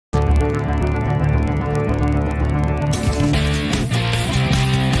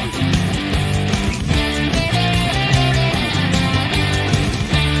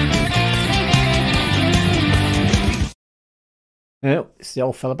Well, it's the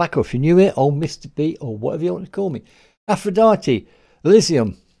old fella back, or if you're new here, old Mr. B, or whatever you want to call me. Aphrodite,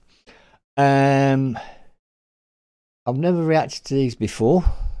 Elysium. I've never reacted to these before,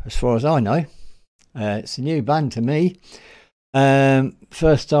 as far as I know. It's a new band to me.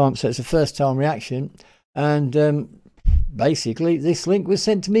 First time, so it's a first time reaction. And basically, this link was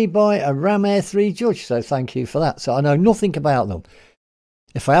sent to me by a Ram Air 3 judge, so thank you for that. So I know nothing about them.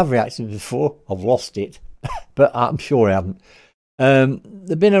 If I have reacted before, I've lost it, but I'm sure I haven't.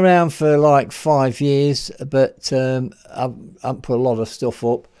 They've been around for like 5 years, but I haven't put a lot of stuff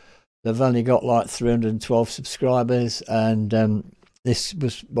up. They've only got like 312 subscribers, and this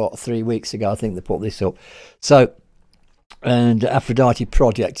was, what, 3 weeks ago, I think they put this up. So, and Aphrodite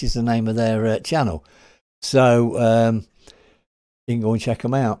Project is the name of their channel. So, you can go and check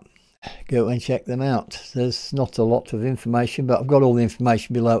them out. Go and check them out. There's not a lot of information, but I've got all the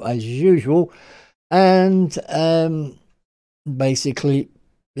information below as usual. And basically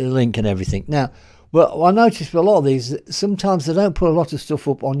the link and everything. Now, well, I noticed with a lot of these, sometimes they don't put a lot of stuff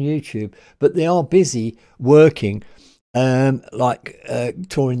up on YouTube, but they are busy working, like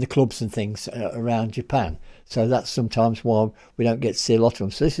touring the clubs and things around Japan. So that's sometimes why we don't get to see a lot of them.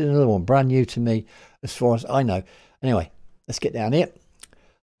 So this is another one, brand new to me as far as I know. Anyway, let's get down here.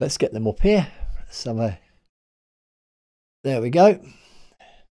 Let's get them up here. Let's have a... There we go.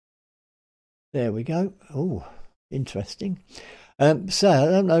 There we go. Oh, interesting. So I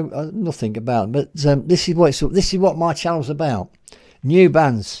don't know nothing about them, but this is what my channel's about. New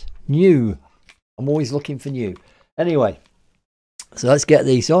bands, new. I'm always looking for new. Anyway, so let's get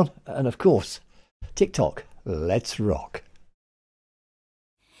these on, and of course, TikTok. Let's rock.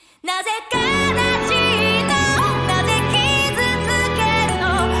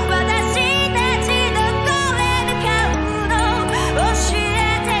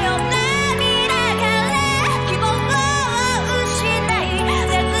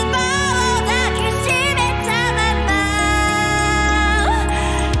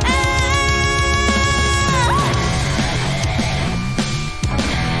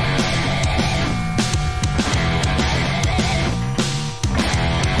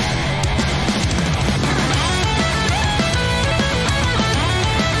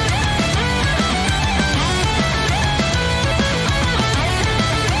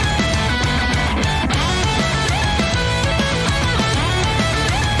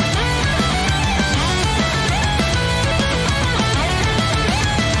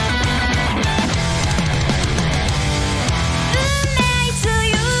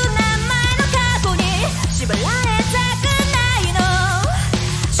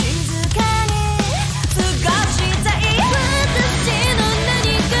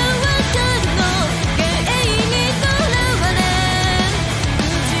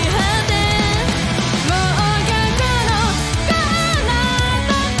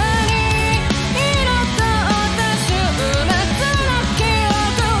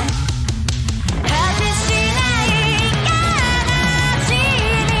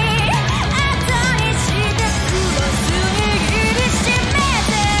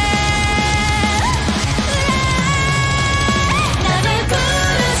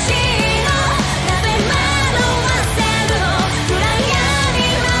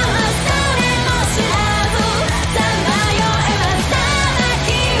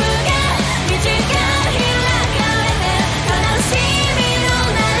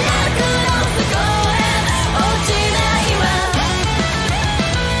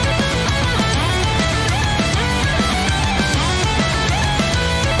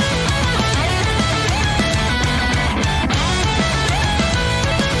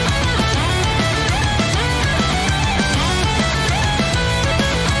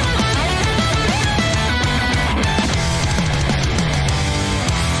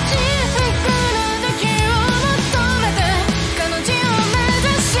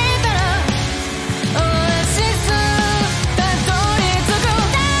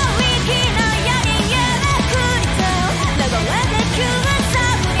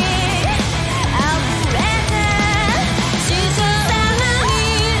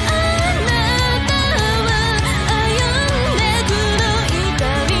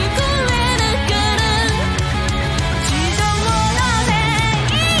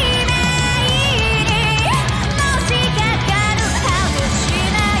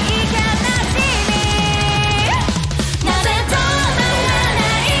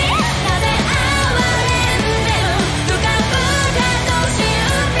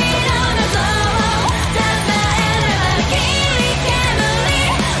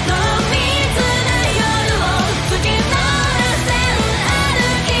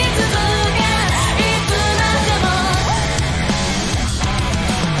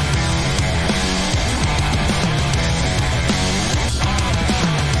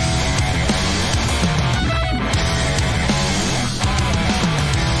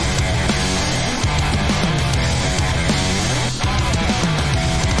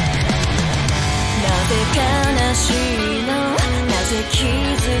 しいの、なぜ傷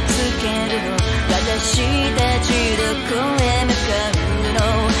つけるの、私たちどこへ向かうの、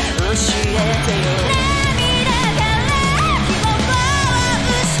教えてよ。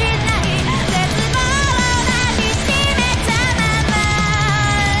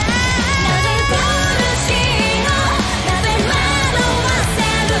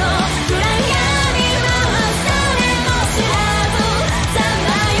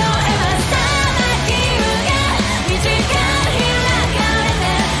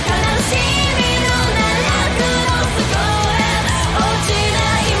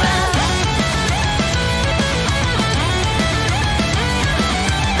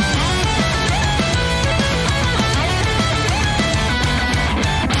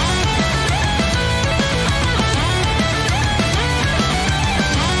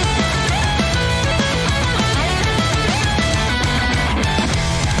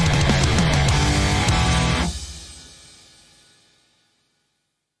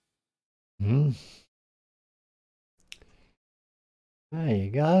There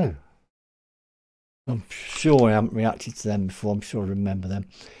you go. I'm sure I haven't reacted to them before. I'm sure I remember them.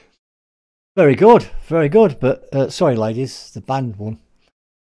 Very good, very good. But sorry, ladies, the band one.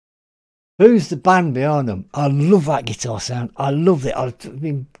 Who's the band behind them? I love that guitar sound. I love it. It's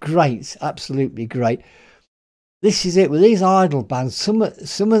been great, absolutely great. This is it with these idol bands. Some of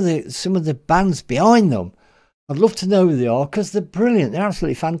the bands behind them, I'd love to know who they are because they're brilliant. They're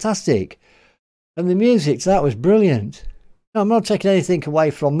absolutely fantastic, and the music to that was brilliant. No, I'm not taking anything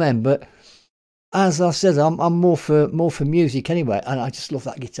away from them, but as I said, I'm more for music anyway, and I just love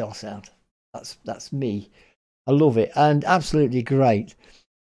that guitar sound. That's me. I love it, and absolutely great,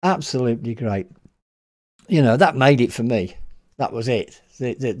 absolutely great. You know, that made it for me. That was it.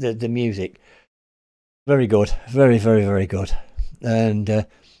 The music, very good, very good. And you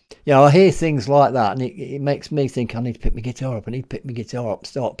know, I hear things like that, and it makes me think I need to pick my guitar up. I need to pick my guitar up,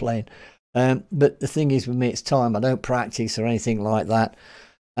 start playing. But the thing is with me, it's time. I don't practice or anything like that,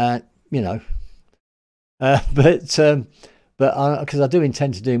 you know. But because I do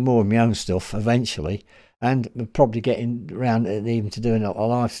intend to do more of my own stuff eventually, and probably getting around even to doing a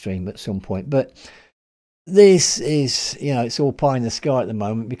live stream at some point. But this is, you know, it's all pie in the sky at the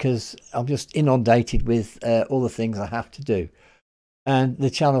moment because I'm just inundated with all the things I have to do, and the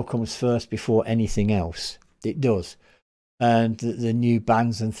channel comes first before anything else. It does. And the new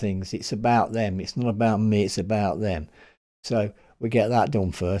bands and things, it's about them. It's not about me, it's about them. So we get that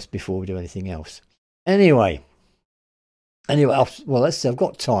done first before we do anything else. Anyway, well, let's see, I've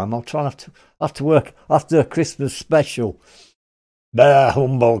got time. I'll try not to work after a Christmas special. Bah,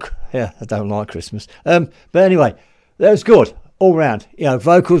 humbug. Yeah, I don't like Christmas. But anyway, that was good all round. You know,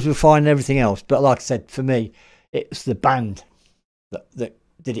 vocals were fine and everything else. But like I said, for me, it's the band that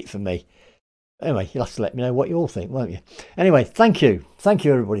did it for me. Anyway, you'll have to let me know what you all think, won't you? Anyway, thank you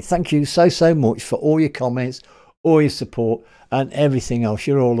everybody. Thank you so much for all your comments, all your support and everything else.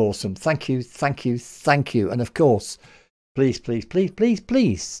 You're all awesome. Thank you. And of course, please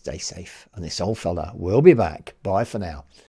stay safe, and this old fella will be back. Bye for now.